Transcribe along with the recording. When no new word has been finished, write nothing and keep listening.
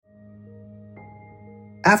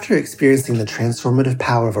After experiencing the transformative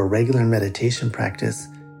power of a regular meditation practice,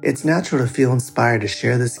 it's natural to feel inspired to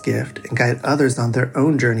share this gift and guide others on their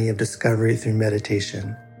own journey of discovery through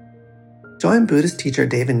meditation. Join Buddhist teacher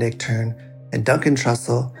David Nichtern and Duncan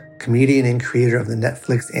Trussell, comedian and creator of the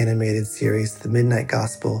Netflix animated series The Midnight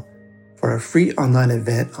Gospel, for a free online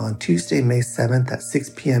event on Tuesday, May 7th at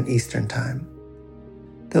 6 p.m. Eastern Time.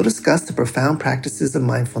 They'll discuss the profound practices of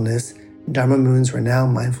mindfulness in Dharma Moon's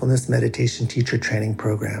renowned mindfulness meditation teacher training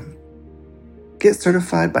program. Get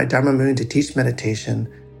certified by Dharma Moon to teach meditation,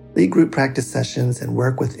 lead group practice sessions, and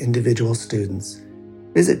work with individual students.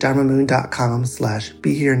 Visit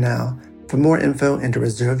dharmamoon.com/beherenow for more info and to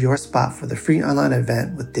reserve your spot for the free online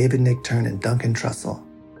event with David Nichtern and Duncan Trussell.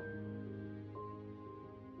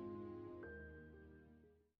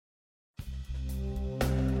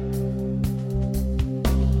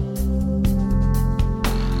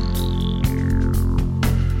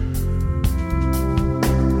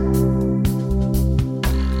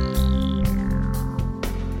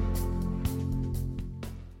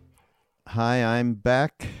 Hi, I'm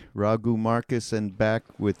back, Raghu Marcus, and back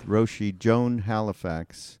with Roshi Joan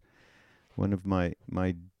Halifax, one of my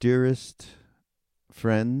dearest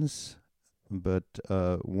friends, but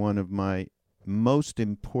one of my most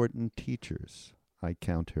important teachers. I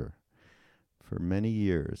count her for many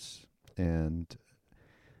years. And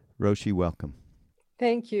Roshi, welcome.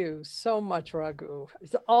 Thank you so much, Raghu.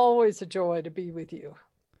 It's always a joy to be with you.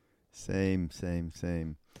 Same.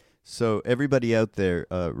 So everybody out there,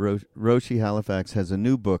 Roshi Halifax has a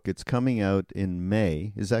new book. It's coming out in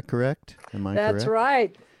May. Is that correct? Am I correct? That's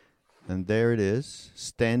right. And there it is,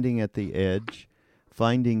 Standing at the Edge,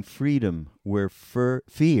 Finding Freedom Where Furry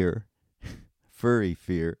Fear,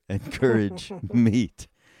 and Courage Meet.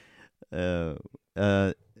 And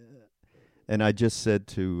I just said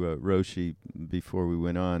to Roshi before we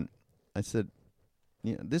went on, I said,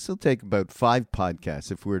 this will take about 5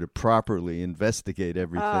 podcasts if we're to properly investigate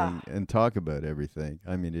everything and talk about everything.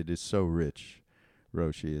 I mean, it is so rich,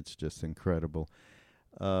 Roshi. It's just incredible.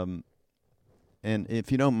 And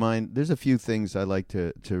if you don't mind, there's a few things I like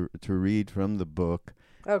to read from the book.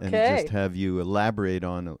 Okay. And just have you elaborate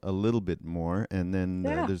on a little bit more. And then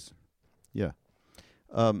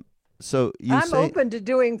So I'm open to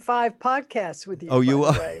doing 5 podcasts with you. Oh, you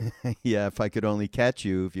are? Yeah, if I could only catch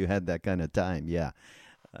you if you had that kind of time, yeah.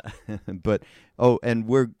 And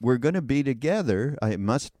we're going to be together, I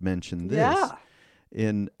must mention this,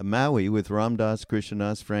 in Maui with Ramdas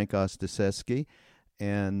Krishnadas, Frank Ostaseski,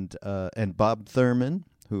 and Bob Thurman,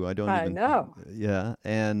 who I know. Yeah,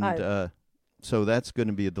 and so that's going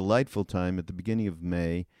to be a delightful time at the beginning of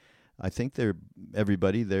May. I think there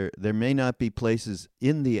may not be places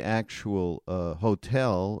in the actual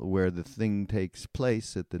hotel where the thing takes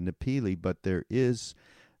place at the Napili, but there is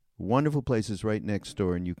wonderful places right next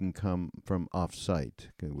door, and you can come from off-site.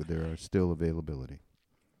 There are still availability.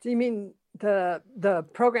 Do you mean the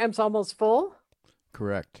program's almost full?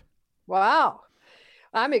 Correct. Wow.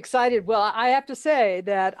 I'm excited. Well, I have to say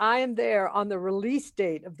that I am there on the release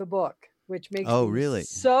date of the book, which makes me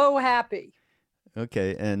so happy.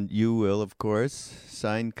 Okay, and you will, of course,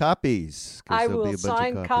 sign copies. I will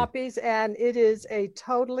sign copies, and it is a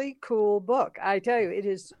totally cool book. I tell you, it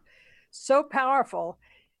is so powerful.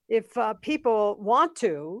 If people want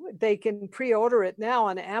to, they can pre-order it now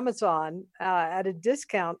on Amazon at a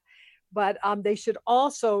discount, but they should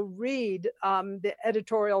also read the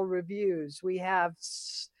editorial reviews.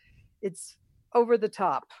 It's over the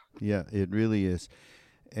top. Yeah, it really is.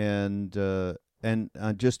 And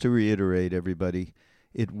just to reiterate, everybody,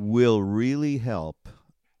 it will really help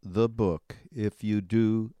the book if you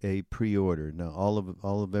do a pre-order. Now, all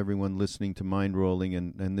of everyone listening to Mind Rolling,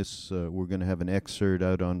 and this, we're going to have an excerpt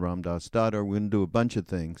out on ramdas.org. We're going to do a bunch of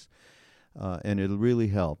things, and it'll really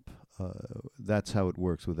help. That's how it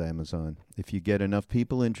works with Amazon. If you get enough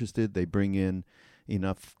people interested, they bring in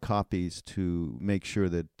enough copies to make sure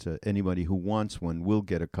that anybody who wants one will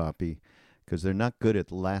get a copy, because they're not good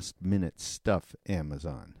at last-minute stuff,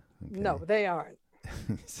 Amazon. Okay? No, they aren't.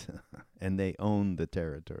 And they own the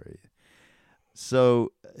territory.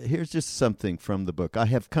 So here's just something from the book. I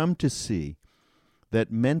have come to see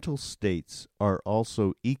that mental states are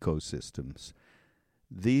also ecosystems.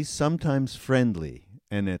 These sometimes friendly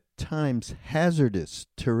and at times hazardous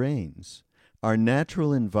terrains are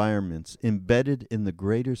natural environments embedded in the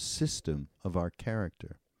greater system of our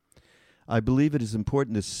character. I believe it is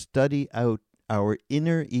important to study out our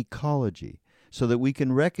inner ecology so that we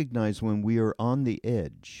can recognize when we are on the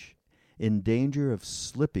edge, in danger of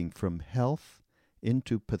slipping from health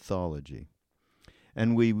into pathology.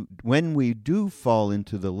 And when we do fall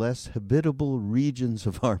into the less habitable regions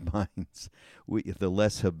of our minds, there's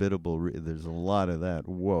a lot of that,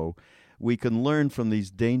 whoa, we can learn from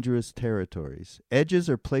these dangerous territories. Edges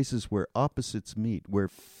are places where opposites meet, where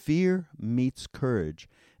fear meets courage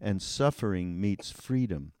and suffering meets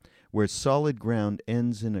freedom, where solid ground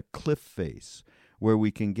ends in a cliff face, where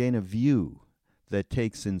we can gain a view that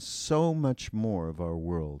takes in so much more of our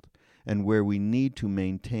world, and where we need to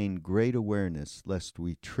maintain great awareness lest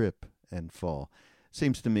we trip and fall.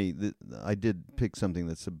 Seems to me that I did pick something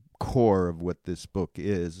that's the core of what this book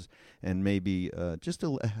is, and maybe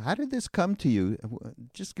how did this come to you?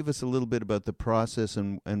 Just give us a little bit about the process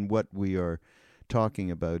and what we are talking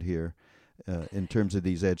about here in terms of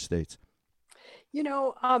these edge states.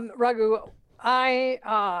 Raghu, I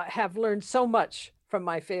have learned so much from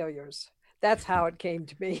my failures. That's how it came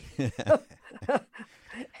to me.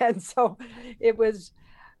 And so it was,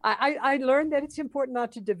 I learned that it's important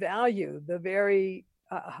not to devalue the very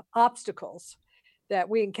obstacles that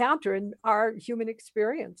we encounter in our human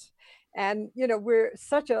experience. And, we're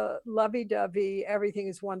such a lovey-dovey, everything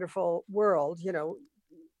is wonderful world,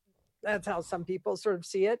 that's how some people sort of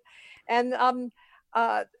see it. And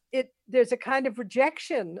there's a kind of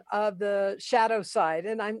rejection of the shadow side.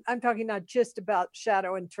 And I'm talking not just about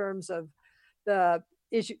shadow in terms of the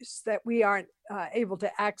issues that we aren't able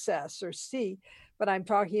to access or see, but I'm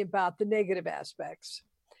talking about the negative aspects.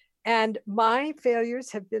 And my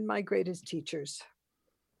failures have been my greatest teachers.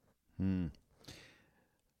 And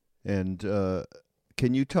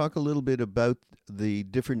can you talk a little bit about the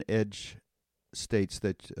different edge states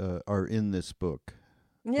that are in this book?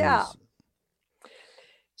 Yeah.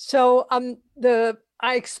 So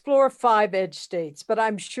I explore 5 edge states, but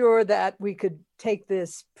I'm sure that we could take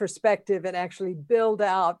this perspective and actually build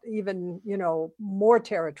out even, more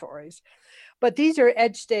territories. But these are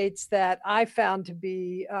edge states that I found to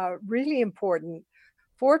be really important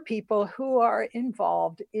for people who are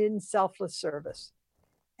involved in selfless service.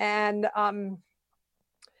 And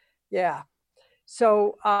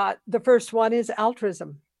so the first one is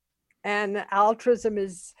altruism. And altruism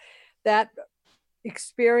is that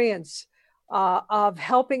experience of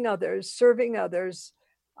helping others, serving others,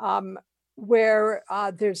 where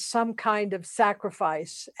there's some kind of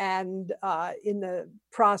sacrifice and in the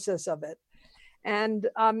process of it. And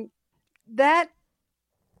that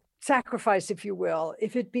sacrifice, if you will,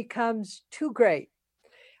 if it becomes too great,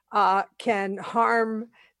 can harm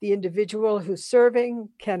the individual who's serving,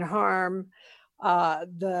 can harm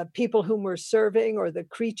the people whom we're serving or the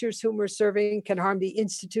creatures whom we're serving, can harm the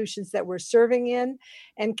institutions that we're serving in,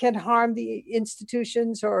 and can harm the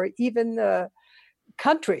institutions or even the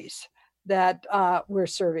countries that we're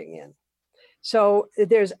serving in. So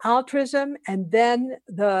there's altruism, and then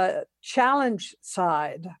the challenge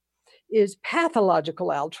side is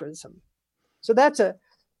pathological altruism. So that's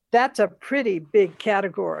a pretty big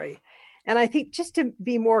category. And I think just to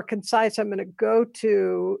be more concise, I'm going to go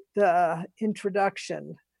to the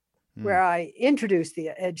introduction where I introduce the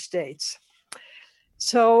edge states.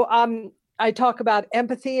 So I talk about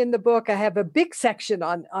empathy in the book. I have a big section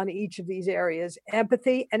on each of these areas,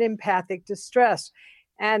 empathy and empathic distress.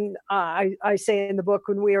 And I say in the book,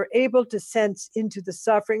 when we are able to sense into the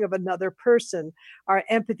suffering of another person, our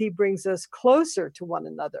empathy brings us closer to one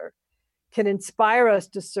another, can inspire us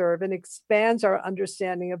to serve, and expands our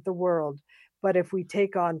understanding of the world. But if we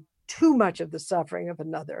take on too much of the suffering of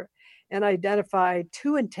another and identify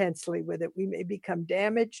too intensely with it, we may become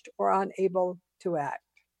damaged or unable to act.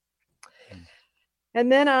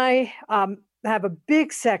 And then I have a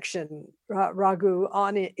big section, Raghu,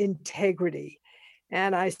 on integrity.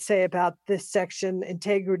 And I say about this section,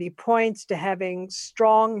 integrity points to having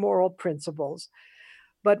strong moral principles.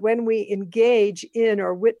 But when we engage in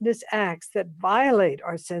or witness acts that violate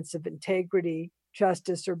our sense of integrity,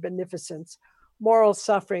 justice, or beneficence, moral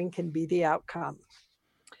suffering can be the outcome.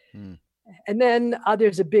 And then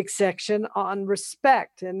there's a big section on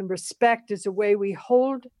respect. And respect is a way we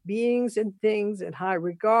hold beings and things in high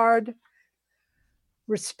regard.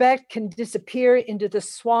 Respect can disappear into the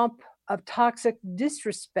swamp of toxic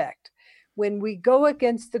disrespect when we go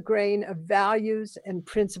against the grain of values and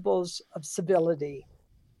principles of civility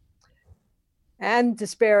and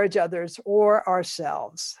disparage others or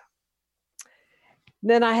ourselves.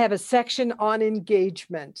 Then I have a section on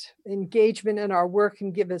engagement. Engagement in our work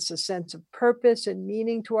can give us a sense of purpose and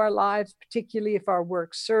meaning to our lives, particularly if our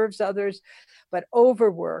work serves others. But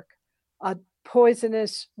overwork, a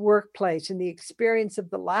poisonous workplace, and the experience of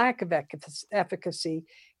the lack of efficacy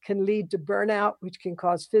can lead to burnout, which can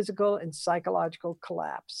cause physical and psychological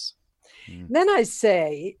collapse. Then I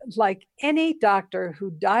say, like any doctor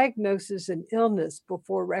who diagnoses an illness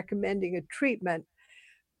before recommending a treatment,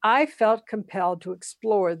 I felt compelled to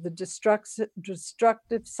explore the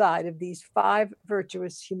destructive side of these 5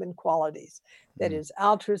 virtuous human qualities, that is,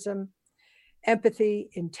 altruism, empathy,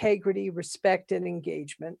 integrity, respect, and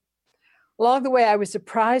engagement. Along the way, I was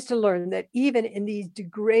surprised to learn that even in these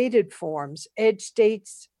degraded forms, edge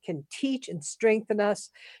states can teach and strengthen us,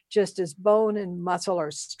 just as bone and muscle are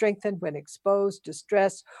strengthened when exposed to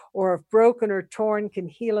stress, or if broken or torn, can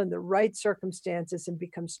heal in the right circumstances and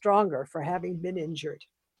become stronger for having been injured.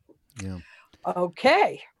 Yeah.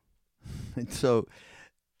 Okay. So,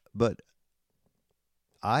 but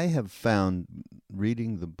I have found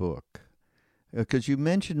reading the book, because you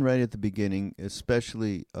mentioned right at the beginning,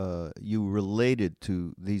 especially you related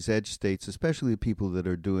to these edge states, especially people that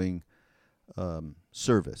are doing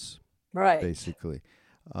service, Right. basically.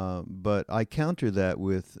 But I counter that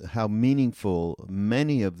with how meaningful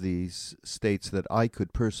many of these states that I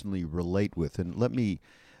could personally relate with. And let me,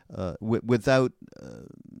 without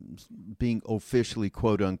being officially,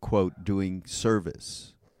 quote unquote, doing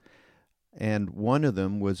service. And one of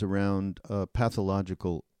them was around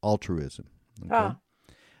pathological altruism. Okay?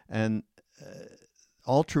 And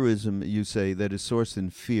altruism, you say, that is sourced in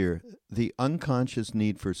fear, the unconscious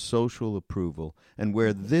need for social approval, and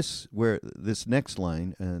where this next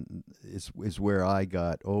line is where I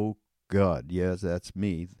got, oh God, yes, that's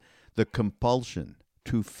me, the compulsion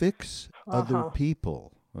to fix other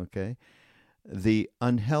people. Okay, the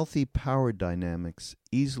unhealthy power dynamics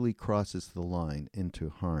easily crosses the line into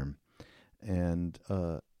harm, and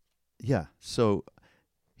so.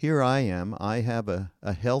 Here I am. I have a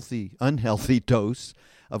unhealthy dose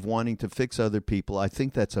of wanting to fix other people. I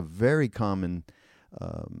think that's a very common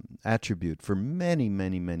attribute for many,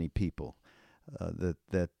 many, many people,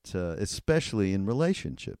 especially in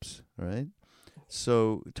relationships, right?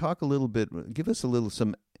 So talk a little bit, give us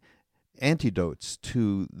some antidotes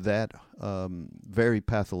to that very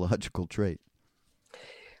pathological trait.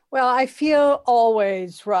 Well, I feel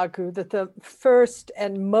always, Raghu, that the first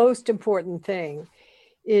and most important thing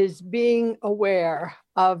is being aware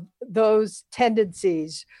of those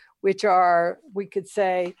tendencies which are, we could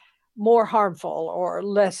say, more harmful or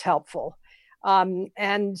less helpful.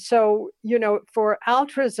 And so, for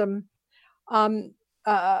altruism, I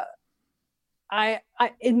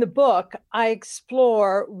in the book, I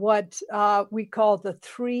explore what we call the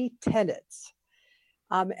 3 tenets.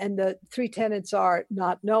 And the 3 tenets are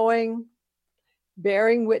not knowing,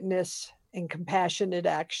 bearing witness, and compassionate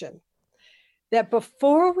action. That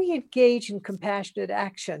before we engage in compassionate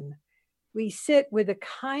action, we sit with a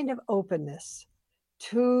kind of openness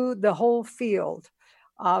to the whole field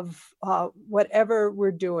of whatever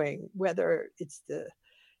we're doing, whether it's the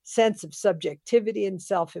sense of subjectivity and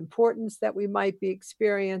self-importance that we might be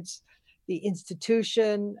experiencing, the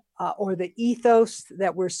institution or the ethos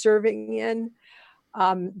that we're serving in,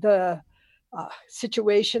 the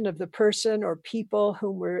situation of the person or people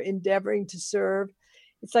whom we're endeavoring to serve.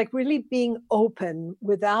 It's like really being open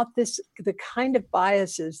without the kind of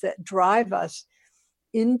biases that drive us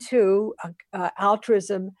into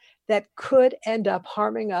altruism that could end up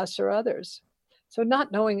harming us or others. So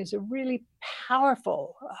not knowing is a really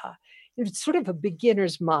powerful, it's sort of a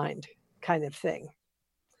beginner's mind kind of thing.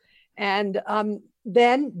 And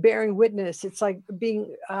then bearing witness, it's like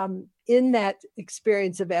being in that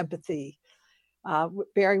experience of empathy.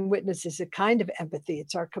 Bearing witness is a kind of empathy.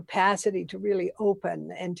 It's our capacity to really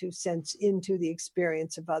open and to sense into the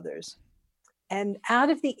experience of others. And out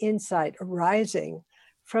of the insight arising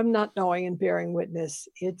from not knowing and bearing witness,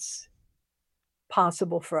 it's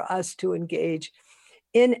possible for us to engage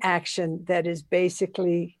in action that is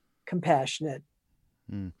basically compassionate.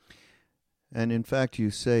 Mm. And in fact, you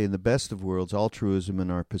say, in the best of worlds, altruism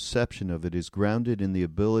and our perception of it is grounded in the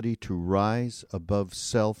ability to rise above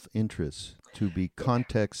self-interest, to be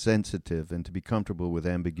context sensitive, and to be comfortable with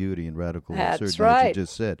ambiguity and radical uncertainty. That's right. As you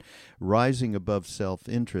just said, rising above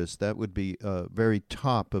self-interest, that would be very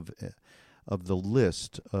top of the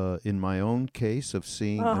list in my own case of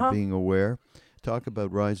seeing and being aware. Talk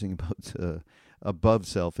about rising above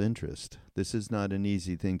self-interest. This is not an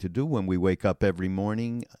easy thing to do when we wake up every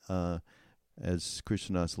morning, as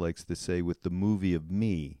Krishnadas likes to say, with the movie of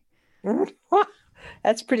me.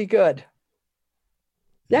 That's pretty good.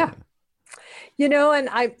 Yeah.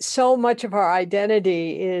 And so much of our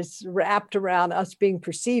identity is wrapped around us being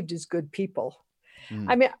perceived as good people.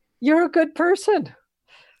 I mean, you're a good person.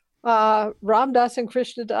 Ram Dass and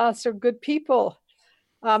Krishna Das are good people.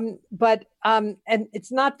 But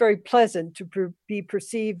it's not very pleasant to be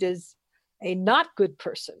perceived as a not good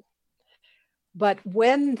person. But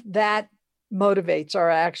when that motivates our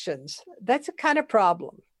actions, that's a kind of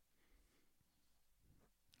problem.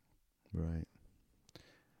 Right.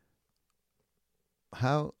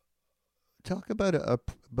 Talk about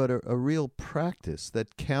a real practice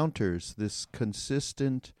that counters this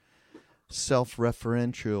consistent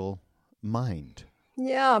self-referential mind.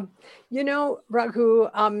 Yeah. Raghu,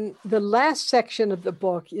 the last section of the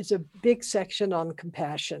book is a big section on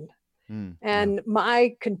compassion. And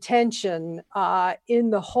my contention in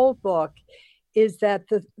the whole book is that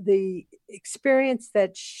the experience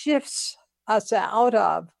that shifts us out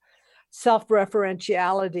of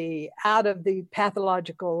self-referentiality, out of the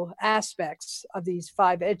pathological aspects of these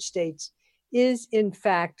 5 edge states, is in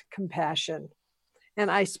fact compassion.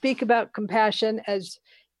 And I speak about compassion as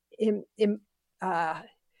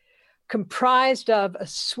comprised of a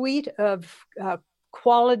suite of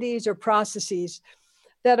qualities or processes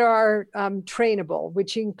that are trainable,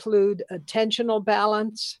 which include attentional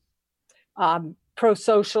balance,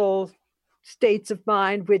 pro-social states of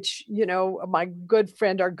mind, which, our good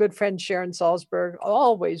friend Sharon Salzberg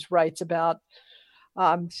always writes about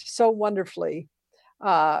so wonderfully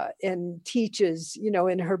and teaches,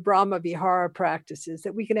 in her Brahma Vihara practices,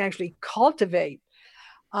 that we can actually cultivate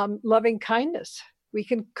loving kindness. We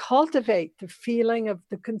can cultivate the feeling of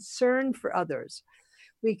the concern for others.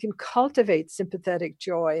 We can cultivate sympathetic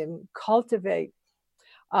joy and cultivate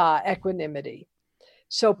equanimity.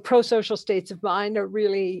 So pro-social states of mind are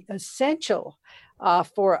really essential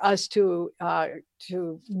for us to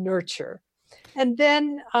nurture. And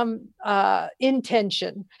then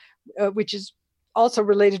intention, which is also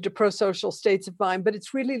related to pro-social states of mind, but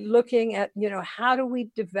it's really looking at, how do we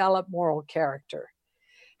develop moral character?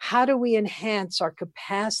 How do we enhance our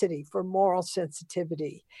capacity for moral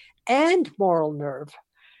sensitivity and moral nerve,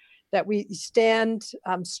 that we stand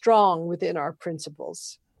strong within our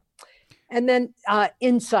principles? And then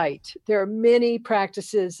insight. There are many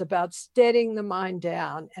practices about steadying the mind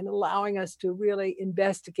down and allowing us to really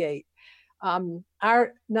investigate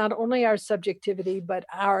not only our subjectivity, but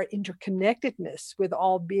our interconnectedness with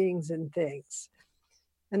all beings and things.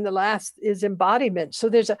 And the last is embodiment. So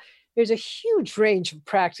there's a huge range of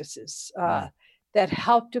practices that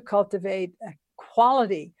help to cultivate a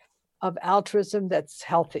quality of altruism that's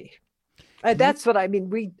healthy. That's what I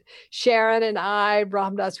mean. Sharon and I,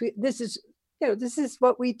 Ram Dass, this is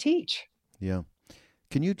what we teach. Yeah.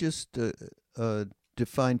 Can you just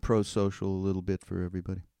define pro-social a little bit for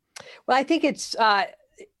everybody? Well, I think it's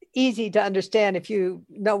easy to understand if you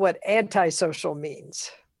know what antisocial means.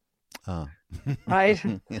 Right?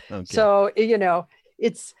 Okay. So,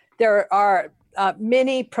 there are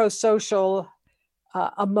many pro-social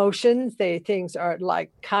emotions. Things are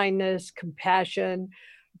like kindness, compassion,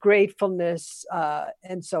 gratefulness,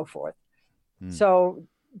 and so forth. So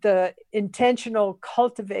the intentional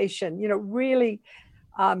cultivation, really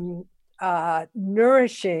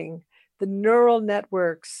nourishing the neural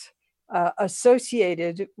networks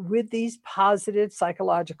associated with these positive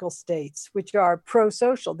psychological states, which are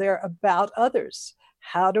pro-social. They're about others.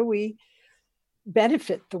 How do we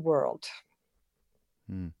benefit the world?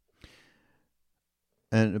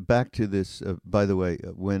 And back to this, by the way,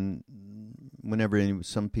 whenever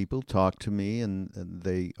some people talk to me and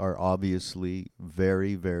they are obviously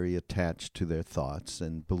very, very attached to their thoughts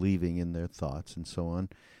and believing in their thoughts and so on,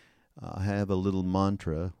 I have a little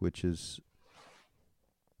mantra, which is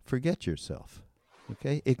forget yourself,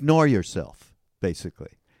 okay? Ignore yourself,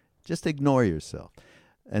 basically. Just ignore yourself.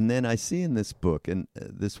 And then I see in this book, and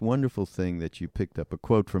this wonderful thing that you picked up, a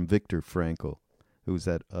quote from Viktor Frankl, who's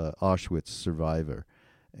that Auschwitz survivor,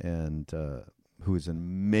 and who is an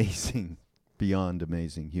amazing, beyond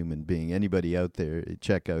amazing human being. Anybody out there,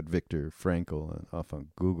 check out Viktor Frankl off on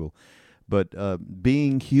Google. But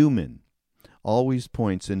being human always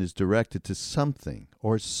points and is directed to something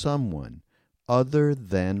or someone other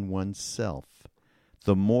than oneself.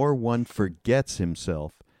 The more one forgets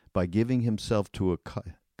himself by giving himself to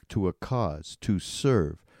a cause, to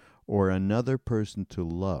serve, or another person to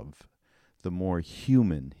love, the more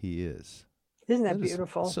human he is. Isn't that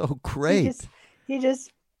beautiful? So great. He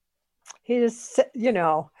just,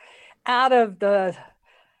 out of the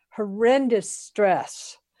horrendous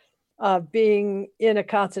stress of being in a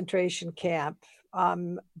concentration camp,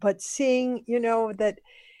 but seeing, that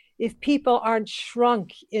if people aren't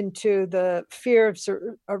shrunk into the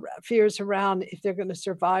fears around if they're going to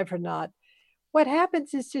survive or not, what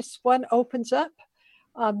happens is just one opens up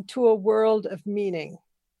to a world of meaning.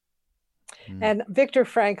 And Viktor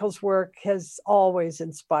Frankl's work has always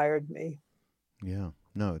inspired me. Yeah,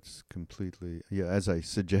 no, it's completely, as I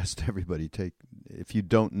suggest everybody if you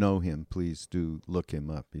don't know him, please do look him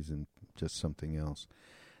up. He's just something else.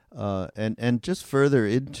 And just further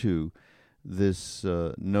into this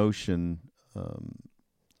notion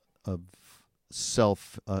of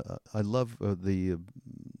self. I love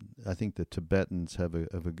I think the Tibetans have a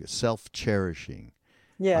self-cherishing.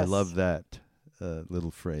 Yes. I love that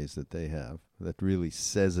little phrase that they have that really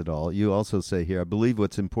says it all. You also say here, I believe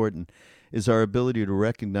what's important is our ability to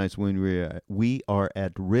recognize when we are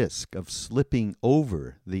at risk of slipping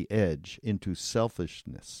over the edge into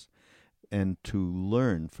selfishness, and to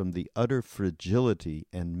learn from the utter fragility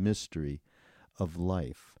and mystery of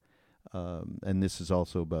life. And this is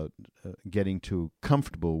also about getting too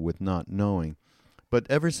comfortable with not knowing. But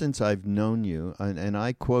ever since I've known you, and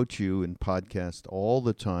I quote you in podcast all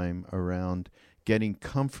the time around getting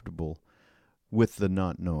comfortable with the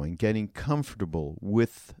not knowing, getting comfortable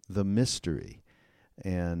with the mystery.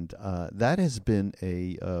 And that has been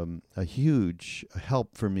a huge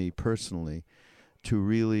help for me personally, to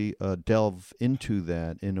really delve into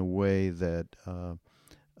that in a way that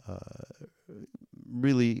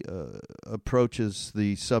really approaches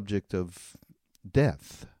the subject of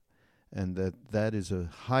death, and that is a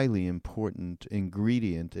highly important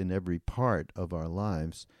ingredient in every part of our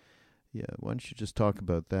lives. Yeah, why don't you just talk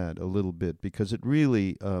about that a little bit, because it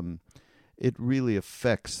really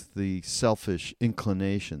affects the selfish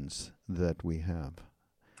inclinations that we have.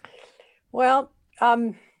 Well,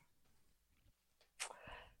 as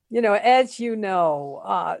you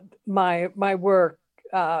know, my work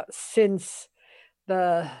since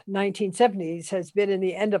the 1970s has been in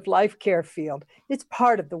the end of life care field. It's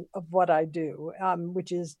part of what I do,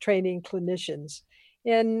 which is training clinicians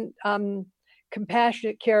in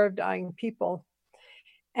compassionate care of dying people.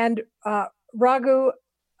 And Raghu,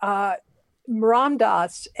 Ram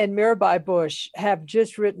Dass and Mirabai Bush have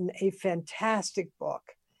just written a fantastic book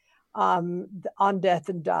on death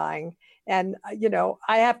and dying. And,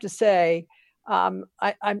 I have to say, I'm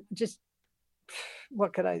just,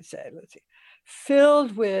 what can I say? Let's see,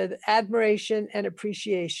 filled with admiration and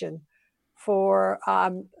appreciation for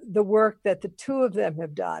the work that the two of them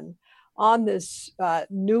have done on this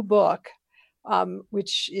new book,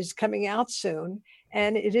 which is coming out soon.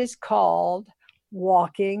 And it is called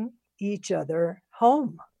Walking Each Other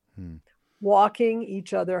Home. Walking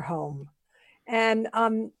Each Other Home. And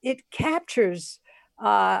it captures,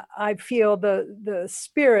 I feel, the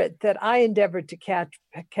spirit that I endeavored to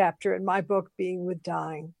capture in my book, Being with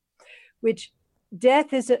Dying, which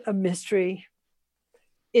death isn't a mystery.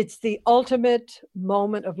 It's the ultimate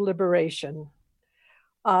moment of liberation.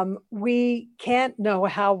 We can't know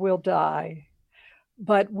how we'll die,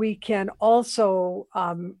 but we can also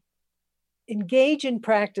engage in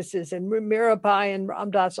practices, and Mirabai and Ram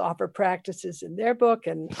Dass offer practices in their book,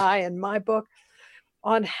 and I in my book,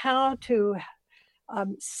 on how to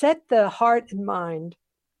set the heart and mind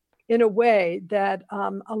in a way that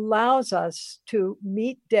allows us to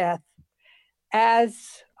meet death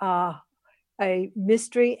as a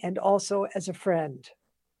mystery and also as a friend.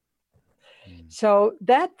 So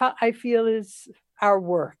that, I feel, is our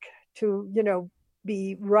work, to,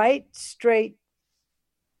 be right, straight,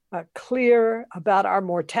 clear about our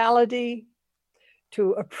mortality,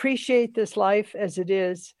 to appreciate this life as it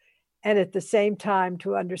is, and at the same time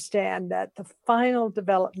to understand that the final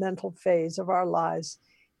developmental phase of our lives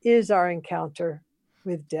is our encounter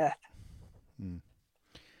with death.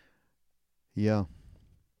 Yeah.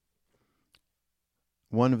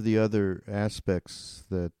 One of the other aspects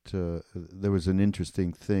that there was an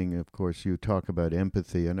interesting thing, of course, you talk about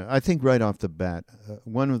empathy. And I think right off the bat,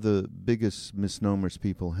 one of the biggest misnomers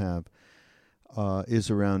people have is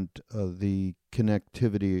around the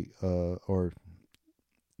connectivity or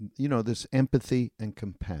this empathy and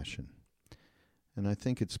compassion. And I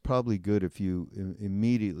think it's probably good if you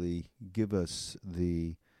immediately give us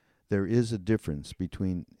there is a difference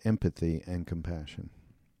between empathy and compassion.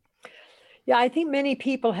 Yeah, I think many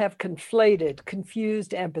people have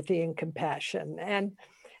confused empathy and compassion. And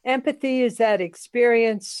empathy is that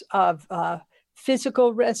experience of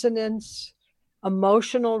physical resonance,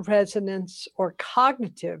 emotional resonance, or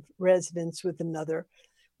cognitive resonance with another,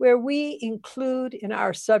 where we include in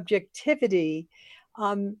our subjectivity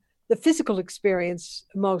the physical experience,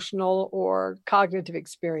 emotional or cognitive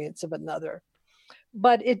experience of another.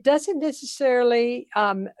 But it doesn't necessarily,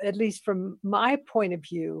 at least from my point of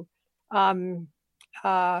view, well,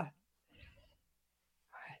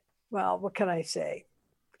 what can I say?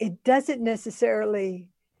 It doesn't necessarily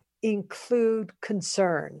include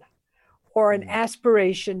concern or an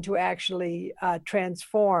aspiration to actually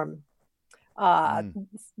transform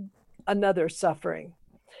another suffering.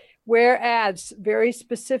 Whereas, very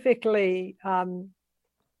specifically,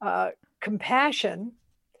 compassion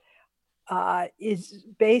is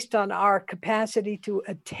based on our capacity to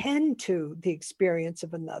attend to the experience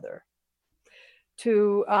of another,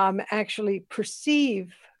 to actually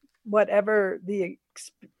perceive whatever the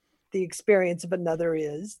experience of another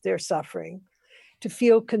is, their suffering, to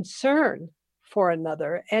feel concern for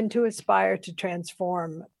another, and to aspire to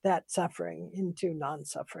transform that suffering into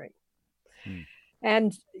non-suffering.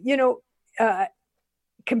 And,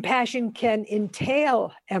 compassion can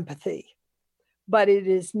entail empathy, but it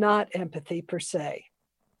is not empathy per se.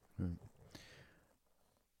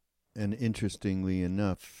 And interestingly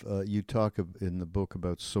enough, you talk in the book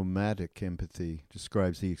about somatic empathy,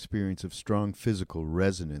 describes the experience of strong physical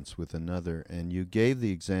resonance with another, and you gave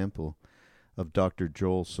the example of Dr.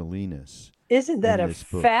 Joel Salinas. Isn't that a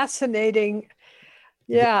fascinating?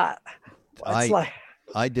 Yeah.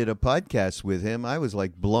 I did a podcast with him. I was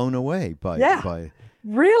like blown away by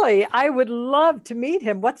Really, I would love to meet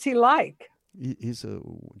him. What's he like? He's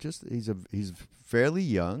fairly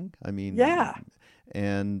young. I mean,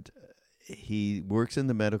 and he works in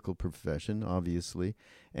the medical profession, obviously,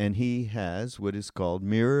 and he has what is called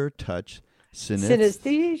mirror touch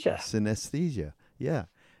synesthesia. Synesthesia, yeah,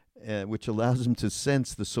 which allows him to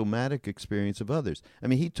sense the somatic experience of others. I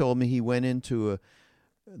mean, he told me he went into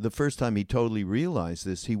the first time he totally realized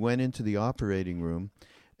this, he went into the operating room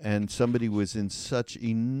and somebody was in such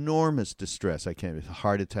enormous distress, a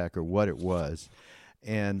heart attack or what it was,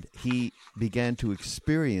 and he began to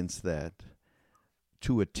experience that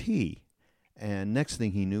to a T. And next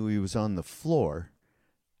thing he knew, he was on the floor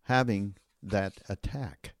having that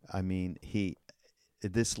attack. I mean,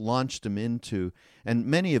 this launched him into, and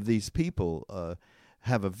many of these people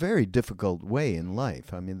have a very difficult way in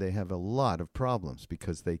life. I mean, they have a lot of problems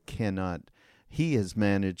because they cannot. He has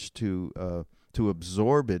managed to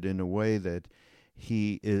absorb it in a way that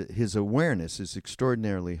his awareness is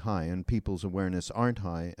extraordinarily high, and people's awareness aren't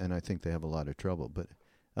high, and I think they have a lot of trouble. But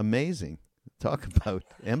amazing. Talk about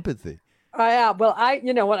empathy. Yeah, well,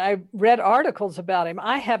 when I read articles about him,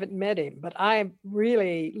 I haven't met him, but I'm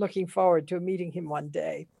really looking forward to meeting him one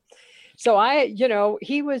day. So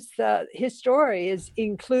his story is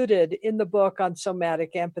included in the book on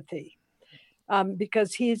somatic empathy,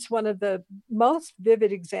 because he's one of the most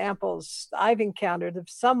vivid examples I've encountered of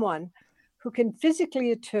someone who can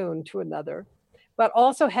physically attune to another, but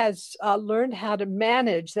also has learned how to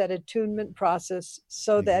manage that attunement process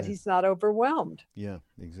so that he's not overwhelmed. Yeah,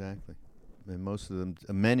 exactly. And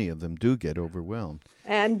many of them do get overwhelmed.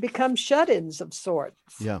 And become shut-ins of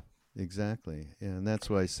sorts. Yeah. Exactly. And that's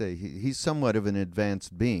why I say he's somewhat of an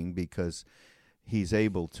advanced being because he's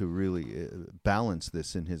able to really balance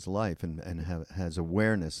this in his life and has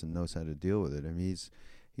awareness and knows how to deal with it. I mean,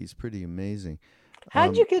 he's pretty amazing.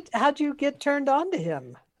 How'd you get turned on to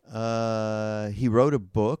him? He wrote a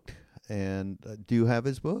book, and do you have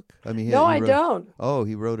his book? I mean, I don't. Oh,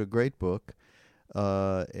 he wrote a great book.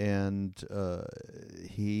 I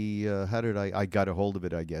got a hold of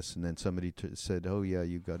it, I guess, and then somebody said, "Oh yeah,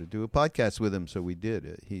 you got to do a podcast with him." So we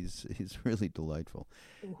did. He's really delightful,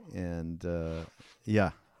 and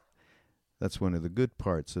that's one of the good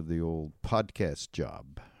parts of the old podcast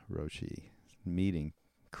job, Roshi, meeting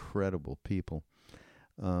incredible people.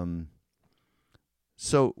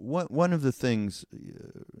 So one of the things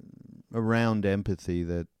around empathy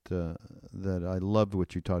that I loved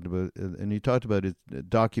what you talked about, and you talked about it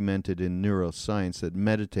documented in neuroscience, that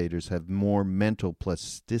meditators have more mental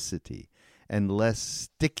plasticity and less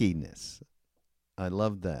stickiness. I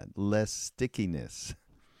love that, less stickiness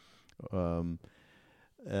than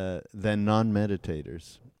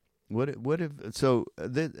non-meditators.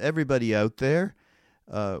 Everybody out there,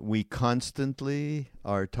 we constantly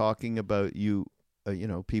are talking about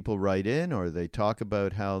people write in or they talk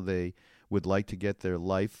about how they would like to get their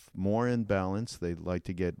life more in balance. They'd like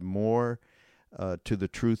to get more to the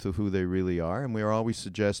truth of who they really are. And we are always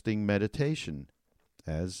suggesting meditation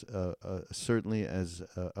as certainly as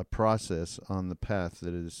a process on the path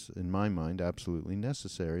that is, in my mind, absolutely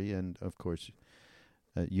necessary. And, of course,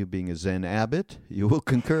 you being a Zen abbot, you will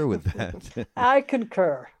concur with that. I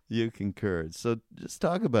concur. You concur. So just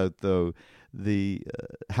talk about, though,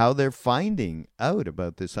 how they're finding out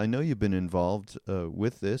about this. I know you've been involved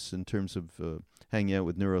with this in terms of hanging out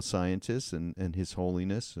with neuroscientists and His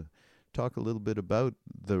Holiness. Talk a little bit about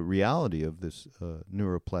the reality of this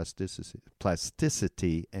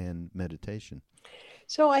neuroplasticity and meditation.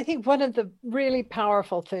 So I think one of the really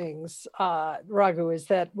powerful things, Raghu, is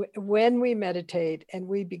that when we meditate and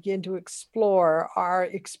we begin to explore our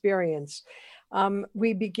experience,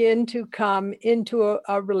 we begin to come into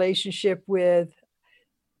a relationship with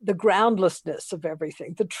the groundlessness of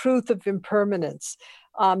everything, the truth of impermanence,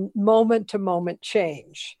 moment to moment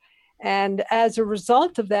change. And as a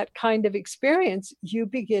result of that kind of experience, you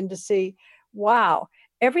begin to see, wow,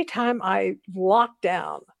 every time I lock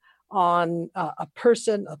down on a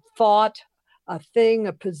person, a thought, a thing,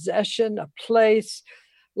 a possession, a place,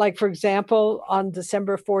 like, for example, on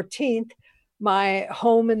December 14th, my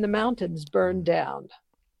home in the mountains burned down.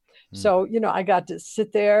 So, I got to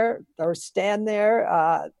sit there or stand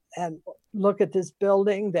there and look at this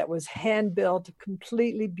building that was hand built,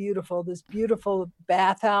 completely beautiful, this beautiful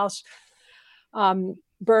bathhouse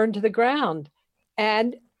burned to the ground.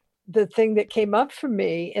 And the thing that came up for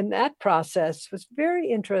me in that process was very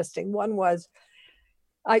interesting. One was,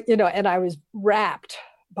 and I was wrapped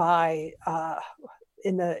by,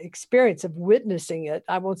 in the experience of witnessing it.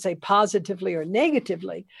 I won't say positively or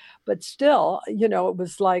negatively, but still, it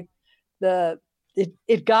was like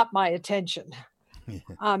it got my attention.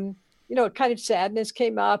 Kind of sadness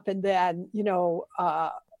came up, and then,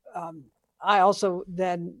 I also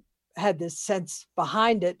then had this sense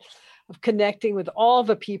behind it of connecting with all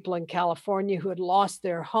the people in California who had lost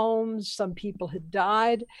their homes. Some people had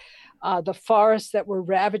died. The forests that were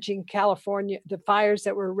ravaging California, the fires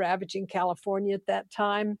that were ravaging California at that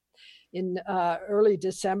time in early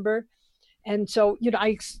December. And so,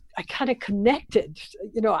 I kind of connected.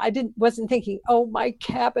 I wasn't thinking, oh, my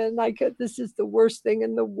cabin, this is the worst thing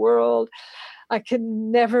in the world. I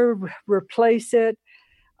can never replace it.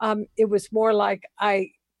 It was more like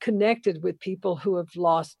I connected with people who have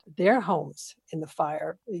lost their homes in the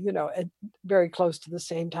fire, at very close to the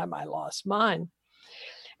same time I lost mine.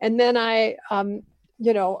 And then I,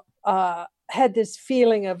 had this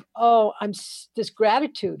feeling of, this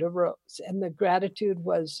gratitude arose. And the gratitude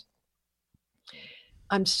was,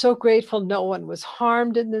 I'm so grateful no one was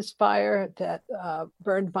harmed in this fire that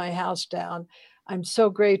burned my house down. I'm so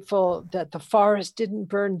grateful that the forest didn't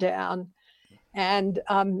burn down. And,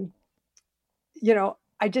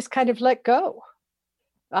 I just kind of let go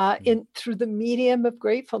through the medium of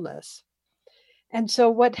gratefulness. And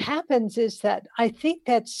so what happens is that I think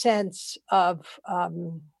that sense of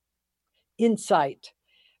insight,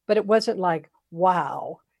 but it wasn't like,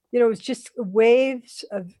 wow. It was just waves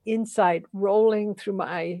of insight rolling through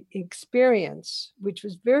my experience, which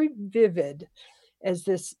was very vivid as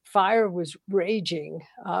this fire was raging.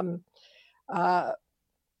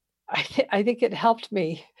 I think it helped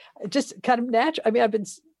me just kind of natural. I mean, I've been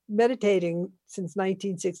meditating since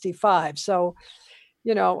 1965. So,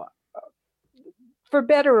 for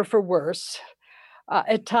better or for worse,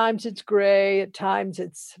 at times it's gray, at times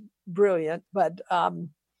it's brilliant, but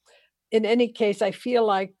in any case, I feel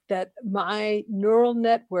like that my neural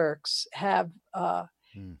networks have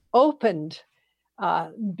opened,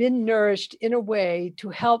 been nourished in a way to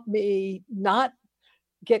help me not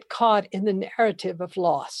get caught in the narrative of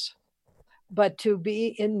loss, but to be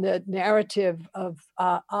in the narrative of,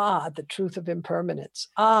 the truth of impermanence,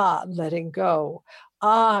 letting go,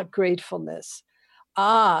 gratefulness,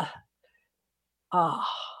 ah.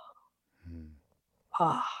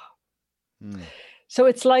 So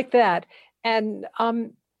it's like that. And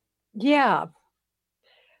yeah.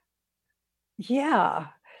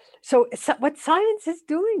 So what science is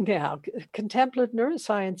doing now, contemplative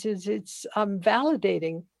neuroscience, is it's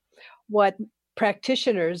validating what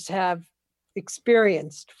practitioners have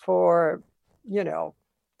experienced for,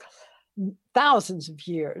 thousands of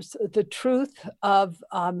years, the truth of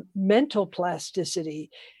mental plasticity.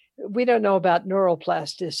 We don't know about neural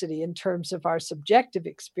plasticity in terms of our subjective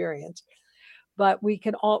experience, but we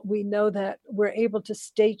know that we're able to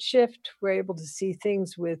state shift. We're able to see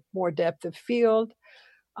things with more depth of field.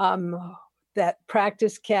 That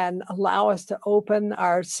practice can allow us to open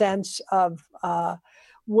our sense of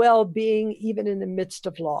well-being, even in the midst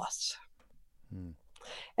of loss.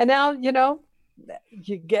 And now,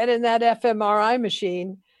 you get in that fMRI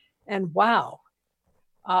machine, and wow,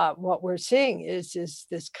 what we're seeing is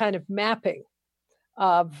this kind of mapping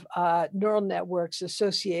of neural networks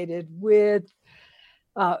associated with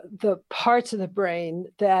the parts of the brain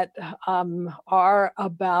that are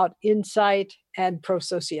about insight and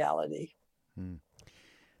prosociality.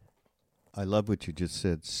 I love what you just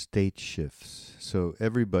said, state shifts. So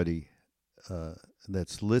everybody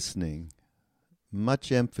that's listening,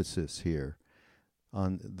 much emphasis here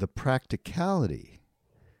on the practicality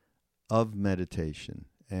of meditation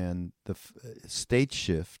and the state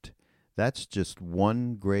shift. That's just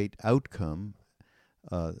one great outcome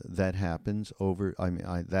that happens over.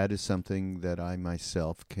 That is something that I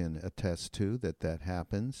myself can attest to. That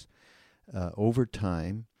happens over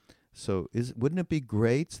time. So wouldn't it be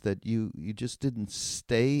great that you just didn't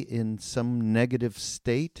stay in some negative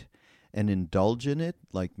state and indulge in it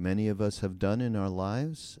like many of us have done in our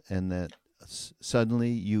lives, and that suddenly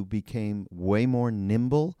you became way more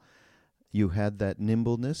nimble. You had that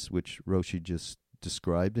nimbleness, which Roshi just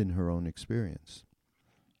described in her own experience.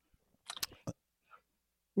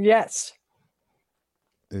 Yes.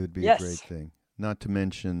 It would be a great thing. Not to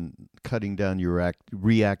mention cutting down your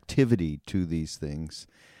reactivity to these things,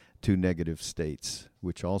 to negative states,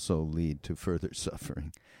 which also lead to further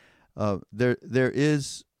suffering. There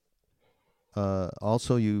is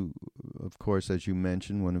also, you, of course, as you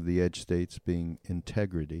mentioned, one of the edge states being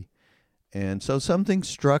integrity. And so something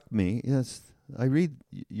struck me. Yes, I read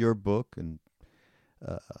your book and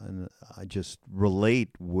I just relate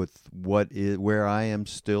with where I am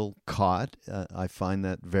still caught. I find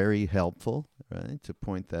that very helpful, right, to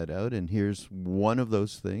point that out. And here's one of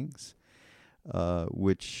those things,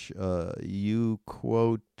 which you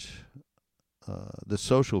quote the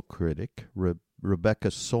social critic Rebecca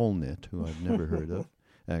Solnit, who I've never heard of,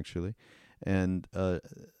 actually, and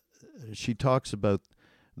she talks about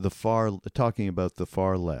the far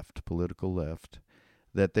left, political left,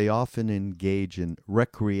 that they often engage in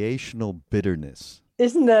recreational bitterness.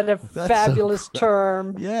 Isn't that a fabulous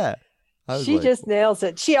term? Yeah. She just nails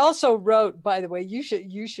it. She also wrote, by the way, you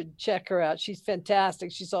should check her out. She's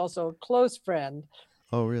fantastic. She's also a close friend.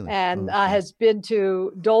 Oh, really? And has been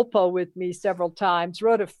to Dolpo with me several times,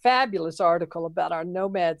 wrote a fabulous article about our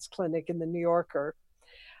Nomads Clinic in the New Yorker,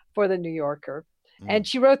 for the New Yorker. And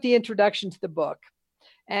she wrote the introduction to the book.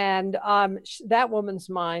 And that woman's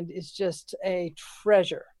mind is just a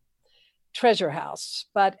treasure house.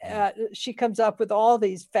 But she comes up with all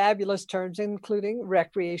these fabulous terms, including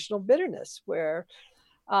recreational bitterness, where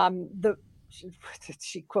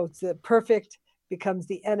she quotes, the perfect becomes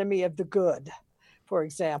the enemy of the good, for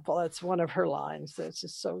example. That's one of her lines. That's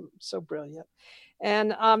just so brilliant.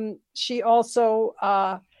 And she also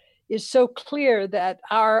is so clear that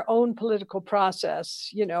our own political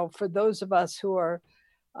process, for those of us who are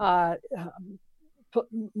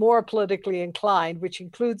more politically inclined, which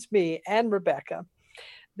includes me and Rebecca,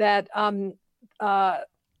 that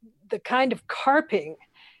the kind of carping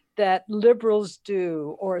that liberals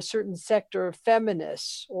do, or a certain sector of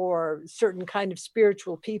feminists, or certain kind of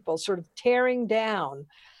spiritual people, sort of tearing down,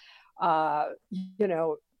 the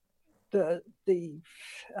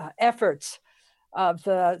efforts of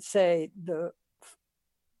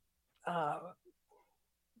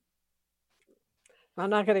I'm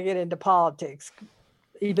not going to get into politics,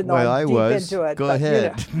 even though I'm deep into it. Go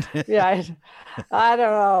ahead. Yeah, I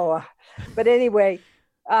don't know, but anyway,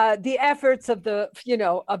 the efforts of the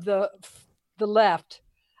left,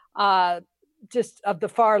 just of the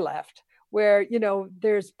far left, where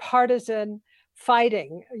there's partisan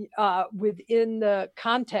fighting within the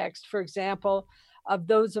context, for example, of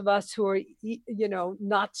those of us who are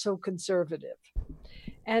not so conservative,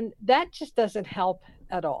 and that just doesn't help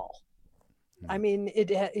at all. I mean,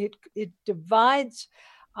 it divides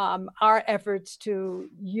our efforts to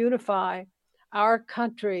unify our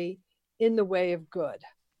country in the way of good.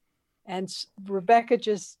 And Rebecca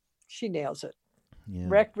she nails it. Yeah.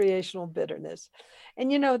 Recreational bitterness.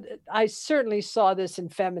 And, I certainly saw this in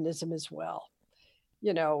feminism as well.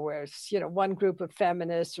 Where, one group of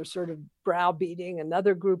feminists are sort of browbeating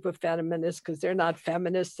another group of feminists because they're not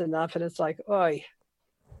feminists enough. And it's like, oy.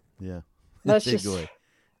 Yeah. Let's just...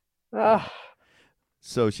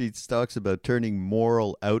 So she talks about turning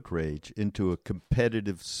moral outrage into a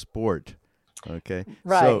competitive sport. Okay.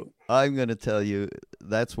 Right. So I'm going to tell you,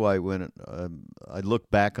 that's why when I look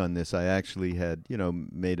back on this, I actually had,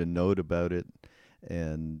 made a note about it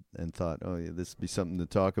and thought, oh, yeah, this would be something to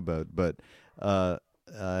talk about. But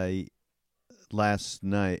last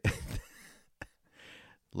night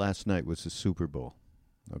was the Super Bowl.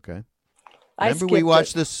 Okay. Remember we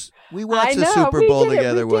watched this? We watched the Super Bowl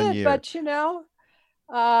together one year. But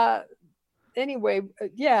anyway,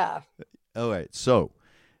 yeah. All right. So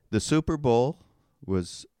the Super Bowl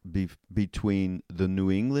was between the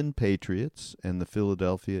New England Patriots and the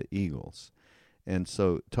Philadelphia Eagles. And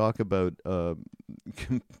so talk about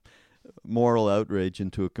moral outrage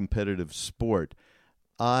into a competitive sport.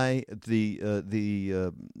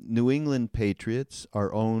 The New England Patriots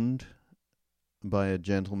are owned by a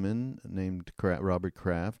gentleman named Robert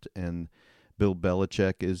Kraft, and Bill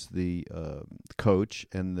Belichick is the coach,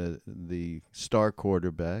 and the star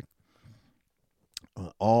quarterback.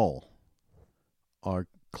 All are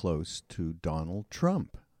close to Donald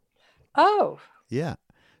Trump. Oh. Yeah.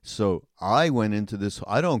 So I went into this.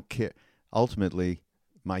 I don't care. Ultimately,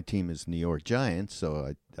 my team is New York Giants,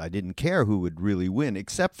 so I didn't care who would really win,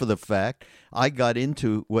 except for the fact I got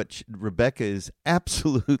into what Rebecca is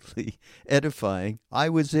absolutely edifying. I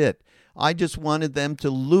was it. I just wanted them to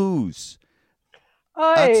lose.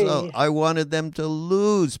 Oy. I wanted them to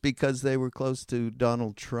lose because they were close to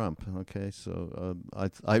Donald Trump. Okay, so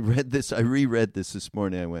I read this. I reread this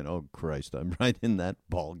morning. I went, "Oh Christ, I'm right in that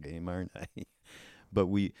ball game, aren't I?" But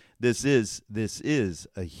this is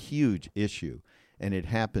a huge issue, and it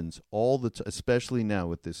happens all the time, especially now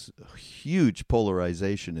with this huge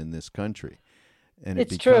polarization in this country. And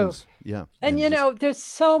it's true. Yeah. And there's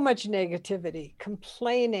so much negativity,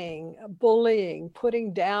 complaining, bullying,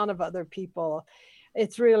 putting down of other people.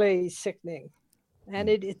 It's really sickening, and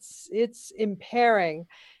it's impairing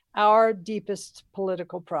our deepest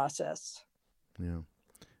political process. Yeah,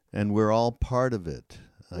 and we're all part of it.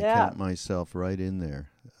 I count myself right in there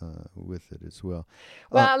with it as well.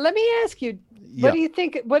 Well, let me ask you, what do you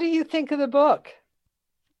think? What do you think of the book?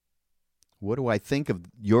 What do I think of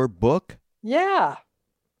your book? Yeah.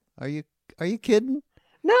 Are you kidding?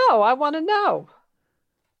 No, I want to know.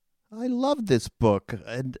 I love this book,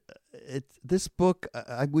 and this book.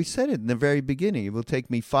 We said it in the very beginning. It will take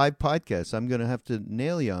me 5 podcasts. I'm going to have to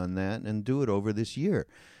nail you on that and do it over this year.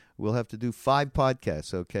 We'll have to do 5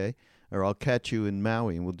 podcasts, okay? Or I'll catch you in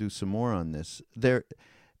Maui and we'll do some more on this.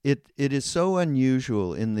 It is so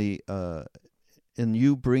unusual in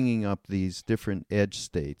you bringing up these different edge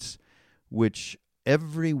states, which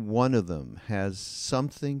every one of them has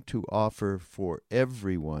something to offer for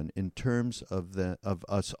everyone in terms of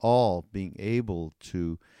us all being able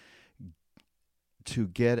to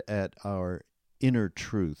get at our inner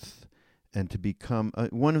truth and to become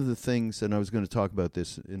one of the things. And I was going to talk about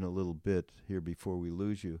this in a little bit here before we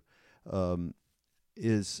lose you.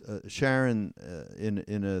 Is Sharon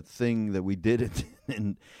in a thing that we did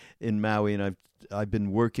in Maui, and I've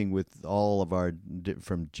been working with all of our,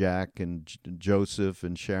 from Jack and Joseph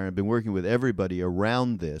and Sharon. I've been working with everybody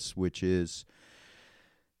around this, which is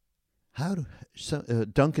Duncan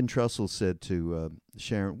Trussell said to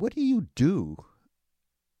Sharon, "What do you do?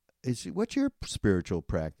 What's your spiritual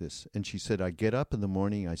practice?" And she said, "I get up in the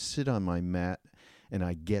morning, I sit on my mat, and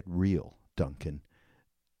I get real, Duncan."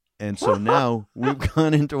 And so now we've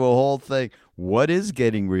gone into a whole thing. What is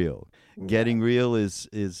getting real? Getting real is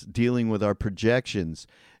dealing with our projections.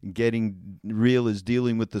 Getting real is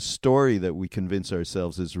dealing with the story that we convince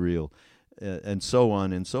ourselves is real, and so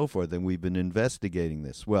on and so forth. And we've been investigating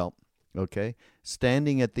this. Well, okay,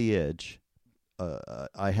 standing at the edge,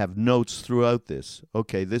 I have notes throughout this.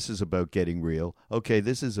 Okay, this is about getting real. Okay,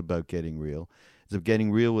 this is about getting real. Of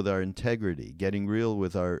getting real with our integrity, getting real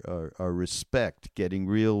with our respect, getting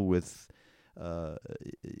real with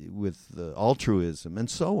altruism, and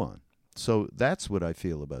so on. So that's what I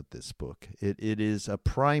feel about this book. It is a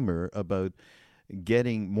primer about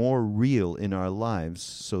getting more real in our lives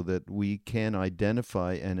so that we can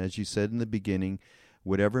identify, and as you said in the beginning,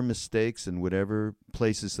 whatever mistakes and whatever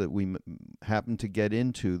places that we happen to get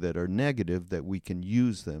into that are negative, that we can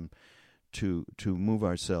use them to move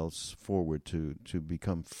ourselves forward, to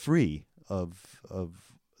become free of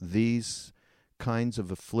these kinds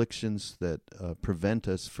of afflictions that prevent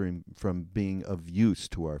us from being of use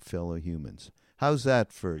to our fellow humans. How's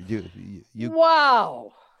that for you?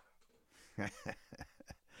 Wow.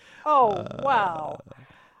 Oh, wow.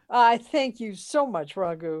 I thank you so much,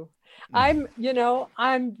 Raghu. I'm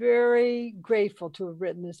very grateful to have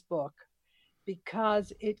written this book,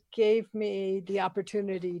 because it gave me the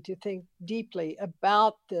opportunity to think deeply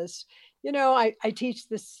about this. I teach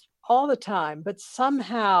this all the time, but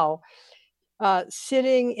somehow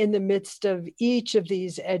sitting in the midst of each of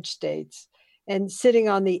these edge states and sitting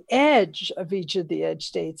on the edge of each of the edge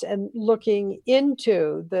states and looking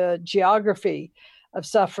into the geography of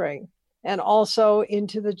suffering and also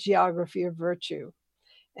into the geography of virtue.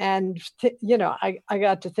 And, I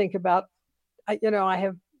got to think about, I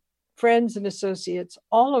have friends and associates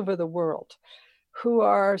all over the world who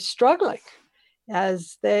are struggling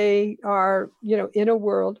as they are, in a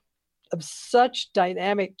world of such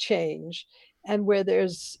dynamic change, and where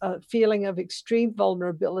there's a feeling of extreme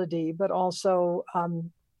vulnerability, but also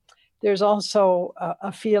there's also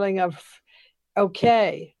a feeling of,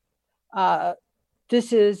 okay,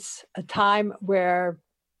 this is a time where,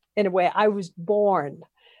 in a way, I was born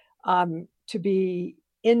to be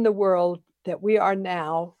in the world that we are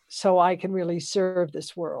now, so I can really serve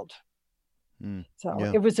this world.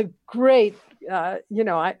 It was a great, it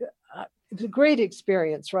was a great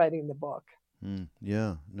experience writing the book. And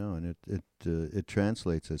it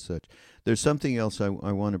translates as such. There's something else I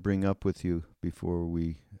want to bring up with you before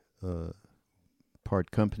we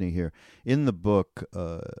part company here. In the book,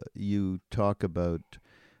 you talk about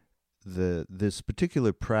this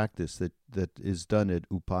particular practice that is done at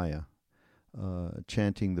Upaya.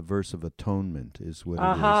 Chanting the verse of atonement is what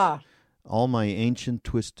it is. All my ancient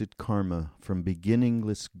twisted karma, from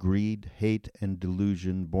beginningless greed, hate, and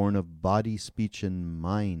delusion, born of body, speech, and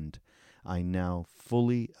mind, I now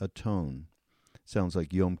fully atone. Sounds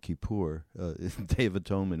like Yom Kippur, Day of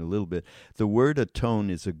Atonement a little bit. The word atone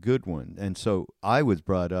is a good one. And so I was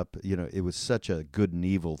brought up, it was such a good and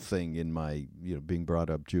evil thing in my, being brought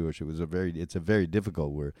up Jewish. It's a very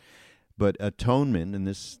difficult word. But atonement, and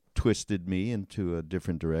this twisted me into a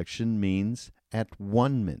different direction, means at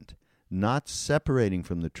one-ment, not separating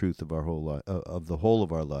from the truth of our of the whole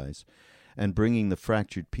of our lives, and bringing the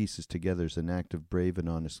fractured pieces together is an act of brave and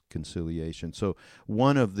honest conciliation. So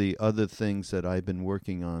one of the other things that I've been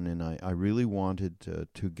working on, and I really wanted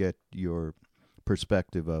to get your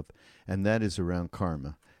perspective of, and that is around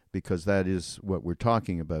karma, because that is what we're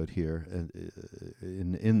talking about here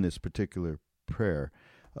in this particular prayer,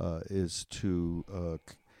 is to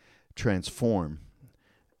transform.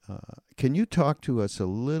 Can you talk to us a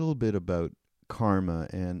little bit about karma?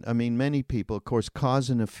 And I mean, many people, of course, cause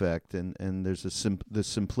and effect, and there's the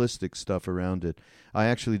simplistic stuff around it. I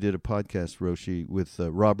actually did a podcast, Roshi, with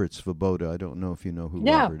Robert Svoboda. I don't know if you know who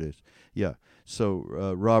Robert is. Yeah. So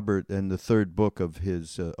Robert, and the third book of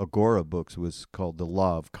his Agora books was called The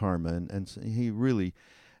Law of Karma, and he really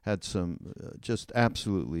had some just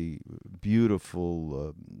absolutely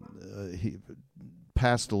beautiful, he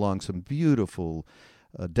passed along some beautiful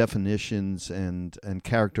definitions and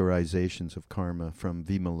characterizations of karma from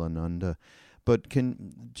Vimalananda. But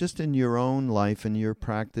just in your own life and your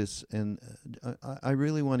practice, and I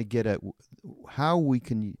really want to get at how we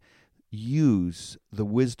can use the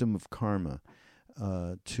wisdom of karma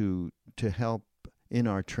to help in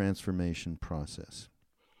our transformation process.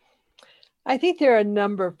 I think there are a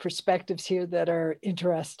number of perspectives here that are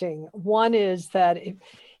interesting. One is that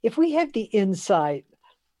if we have the insight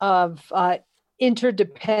of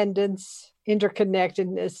interdependence,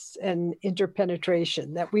 interconnectedness, and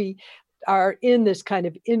interpenetration, that we are in this kind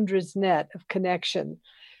of Indra's net of connection,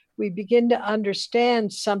 we begin to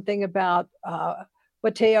understand something about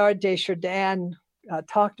what Teilhard de Chardin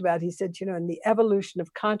talked about. He said, in the evolution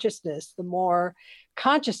of consciousness, the more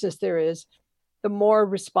consciousness there is, the more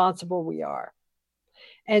responsible we are.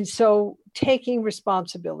 And so taking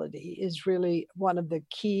responsibility is really one of the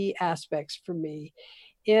key aspects for me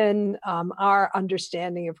in our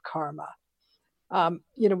understanding of karma.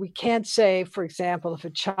 We can't say, for example, if a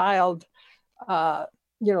child,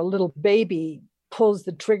 little baby pulls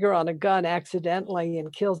the trigger on a gun accidentally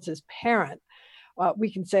and kills his parent,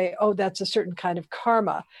 we can say, oh, that's a certain kind of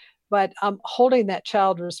karma. But holding that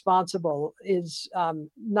child responsible is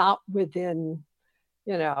not within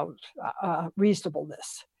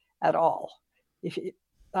reasonableness at all.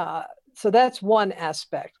 So that's one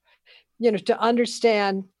aspect. To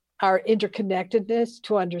understand our interconnectedness,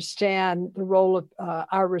 to understand the role of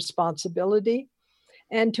our responsibility,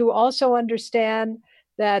 and to also understand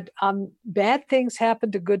that bad things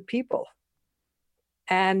happen to good people.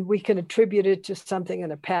 And we can attribute it to something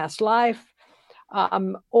in a past life,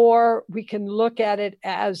 or we can look at it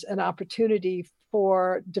as an opportunity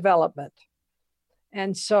for development.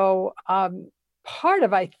 And so part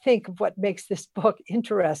of, I think, of what makes this book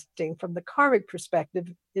interesting from the karmic perspective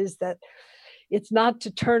is that it's not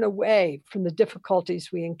to turn away from the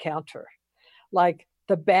difficulties we encounter, like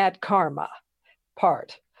the bad karma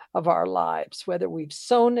part of our lives, whether we've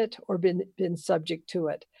sown it or been subject to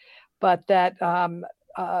it, but that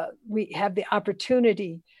we have the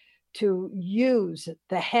opportunity to use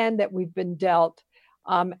the hand that we've been dealt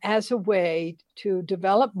as a way to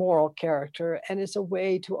develop moral character and as a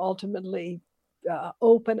way to ultimately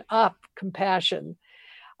open up compassion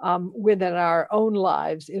within our own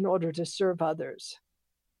lives in order to serve others.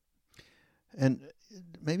 And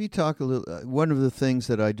maybe talk a little, one of the things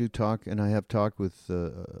that I do talk, and I have talked with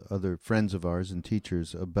other friends of ours and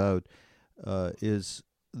teachers about, is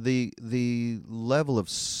the level of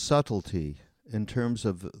subtlety in terms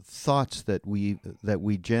of thoughts that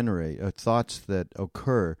we generate, or thoughts that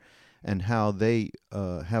occur, and how they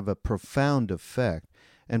have a profound effect,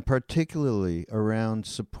 and particularly around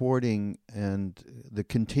supporting and the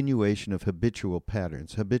continuation of habitual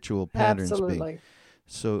patterns. Absolutely. Being.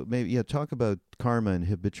 So maybe talk about karma and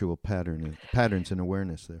habitual patterns and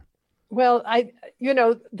awareness there. Well,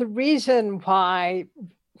 the reason why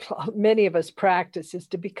many of us practice is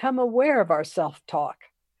to become aware of our self-talk,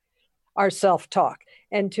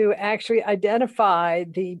 and to actually identify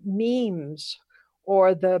the memes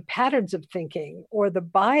or the patterns of thinking or the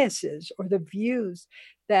biases or the views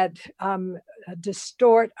that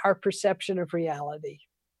distort our perception of reality.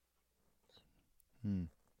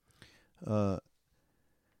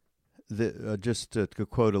 just to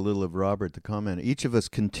quote a little of Robert, the comment, each of us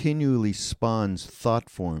continually spawns thought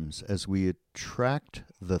forms as we attract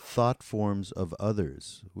the thought forms of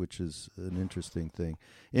others, which is an interesting thing.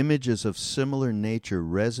 Images of similar nature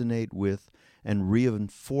resonate with and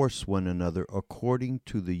reinforce one another according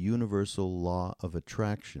to the universal law of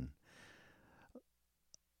attraction.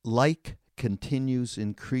 Like continues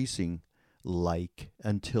increasing like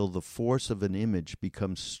until the force of an image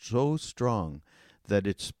becomes so strong that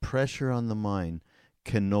its pressure on the mind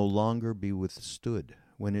can no longer be withstood.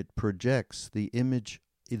 When it projects, the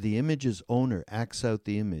image's owner acts out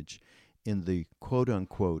the image in the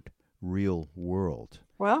quote-unquote real world.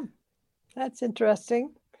 Well, that's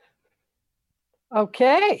interesting.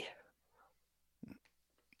 Okay.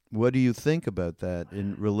 What do you think about that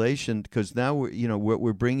in relation? Because now what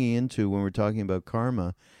we're bringing into when we're talking about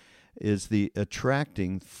karma is the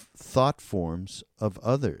attracting thought forms of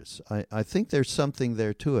others. I think there's something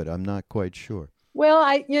there to it. I'm not quite sure. Well,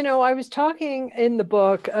 I was talking in the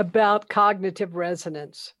book about cognitive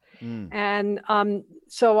resonance. And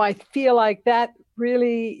so I feel like that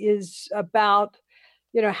really is about,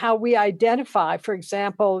 how we identify. For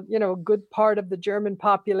example, a good part of the German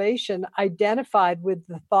population identified with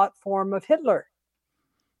the thought form of Hitler.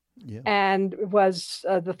 Yeah. And was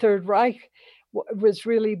the Third Reich was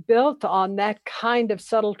really built on that kind of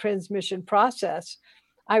subtle transmission process.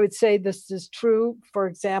 I would say this is true, for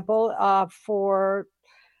example, for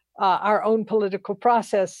our own political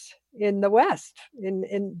process in the West,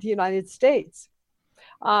 in the United States,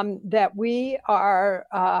 that we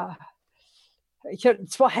are,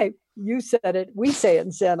 it's why you said it, we say it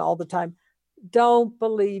in Zen all the time, don't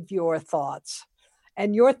believe your thoughts.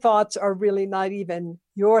 And your thoughts are really not even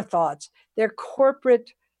your thoughts. They're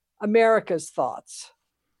corporate America's thoughts,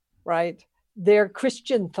 right? They're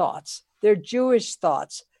Christian thoughts, they're Jewish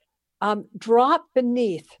thoughts. Drop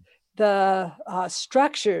beneath the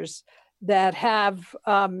structures that have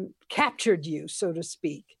captured you, so to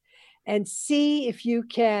speak, and see if you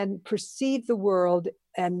can perceive the world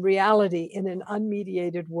and reality in an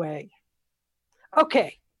unmediated way.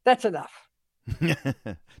 Okay, that's enough.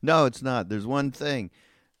 No, it's not. There's one thing.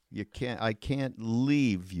 I can't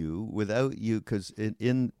leave you without you, because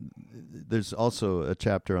there's also a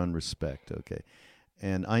chapter on respect, okay?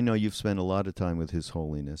 And I know you've spent a lot of time with His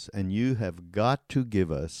Holiness, and you have got to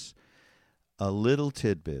give us a little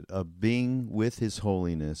tidbit of being with His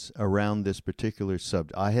Holiness around this particular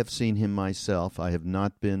subject. I have seen him myself. I have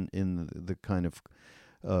not been in the kind of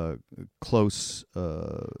close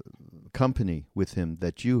company with him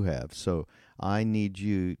that you have. So I need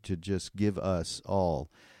you to just give us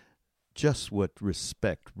all just what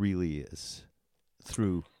respect really is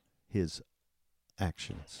through his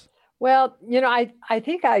actions. Well, I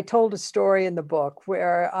think I told a story in the book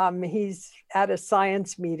where he's at a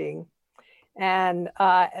science meeting and,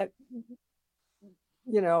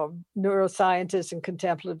 neuroscientists and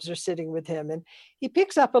contemplatives are sitting with him, and he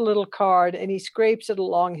picks up a little card and he scrapes it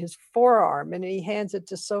along his forearm and he hands it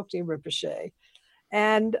to Tsoknyi Rinpoche.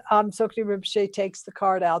 And Tsoknyi Rinpoche takes the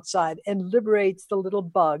card outside and liberates the little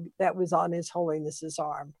bug that was on His Holiness's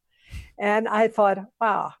arm. And I thought,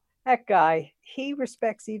 wow, that guy, he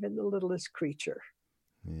respects even the littlest creature.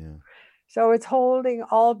 Yeah. So it's holding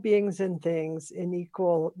all beings and things in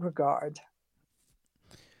equal regard.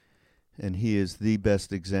 And he is the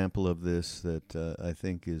best example of this that I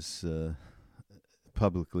think is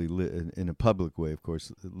publicly, in a public way, of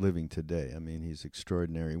course, living today. I mean, he's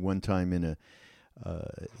extraordinary. One time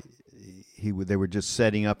they were just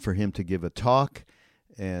setting up for him to give a talk,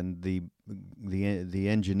 and the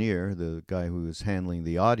engineer, the guy who was handling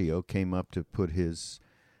the audio, came up to put his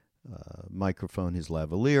microphone, his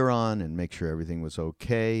lavalier on, and make sure everything was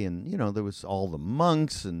okay. And there was all the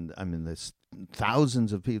monks, and I mean, there's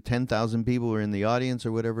thousands of people, 10,000 people were in the audience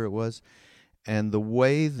or whatever it was, and the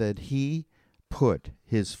way that he put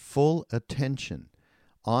his full attention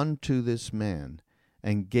onto this man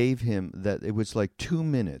and gave him that, it was like 2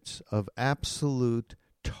 minutes of absolute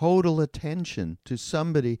total attention to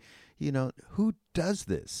somebody, who does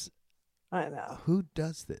this? I know. Who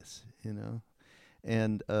does this,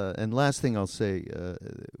 And last thing I'll say,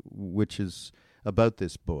 which is about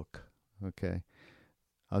this book, okay?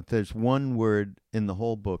 There's one word in the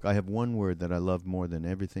whole book. I have one word that I love more than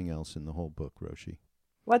everything else in the whole book, Roshi.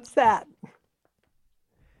 What's that?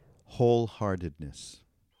 Wholeheartedness.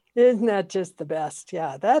 Isn't that just the best?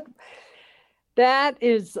 Yeah, that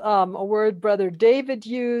is a word Brother David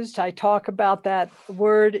used. I talk about that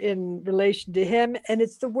word in relation to him, and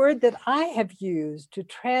it's the word that I have used to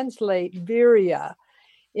translate virya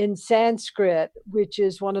in Sanskrit, which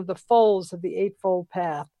is one of the folds of the Eightfold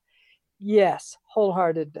Path. Yes,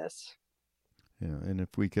 wholeheartedness. Yeah, and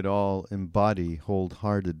if we could all embody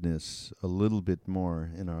wholeheartedness a little bit more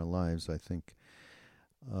in our lives, I think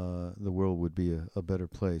the world would be a better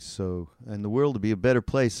place. So, and the world would be a better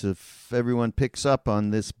place if everyone picks up on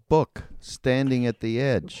this book, Standing at the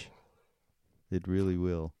Edge. It really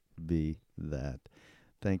will be that.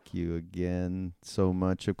 Thank you again so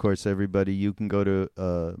much. Of course, everybody, you can go to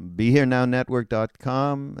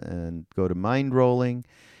BeHereNowNetwork.com and go to Mindrolling,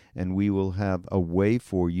 and we will have a way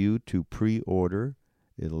for you to pre-order.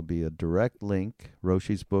 It'll be a direct link,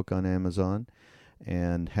 Roshi's book on Amazon,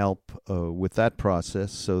 and help with that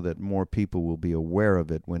process so that more people will be aware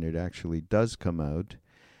of it when it actually does come out.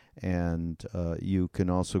 And you can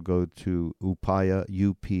also go to Upaya,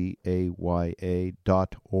 UPAYA.org,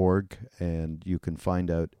 and you can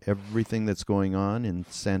find out everything that's going on in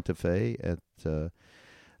Santa Fe at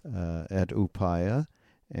Upaya.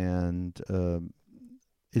 And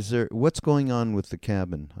what's going on with the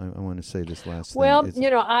cabin? I want to say this last thing. Well,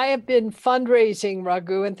 I have been fundraising,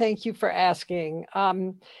 Raghu, and thank you for asking,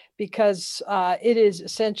 because it is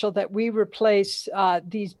essential that we replace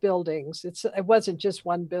these buildings. It wasn't just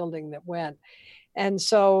one building that went. And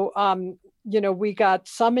so, we got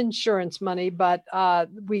some insurance money, but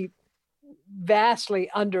we vastly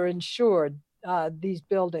underinsured these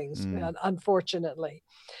buildings, unfortunately.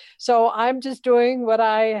 So I'm just doing what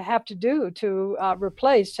I have to do to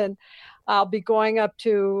replace. And I'll be going up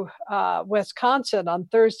to Wisconsin on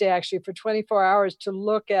Thursday, actually, for 24 hours to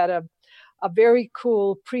look at a very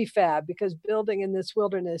cool prefab, because building in this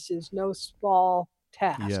wilderness is no small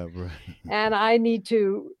task. Yeah, right. And I need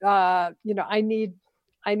to, I need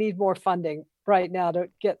more funding right now to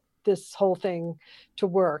get this whole thing to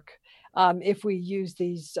work. If we use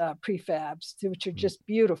these prefabs, which are just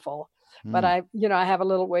beautiful. But I have a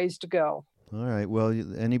little ways to go. All right. Well,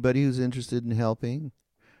 anybody who's interested in helping,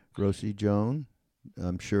 Roshi Joan,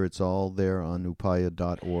 I'm sure it's all there on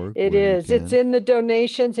upaya.org. It is. It's in the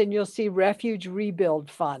donations, and you'll see Refuge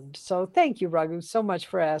Rebuild Fund. So thank you, Raghu, so much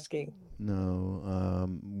for asking. No,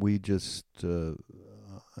 we just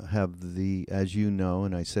have as you know,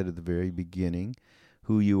 and I said at the very beginning,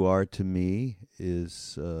 who you are to me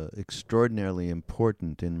is extraordinarily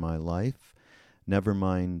important in my life. Never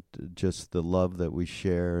mind just the love that we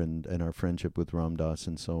share and our friendship with Ram Dass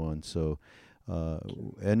and so on. So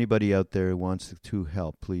anybody out there who wants to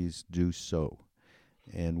help, please do so.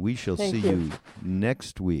 And we shall see you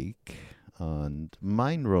next week on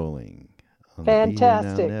Mindrolling on the Be Here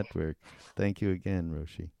Now Network. Thank you again,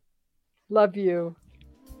 Roshi. Love you.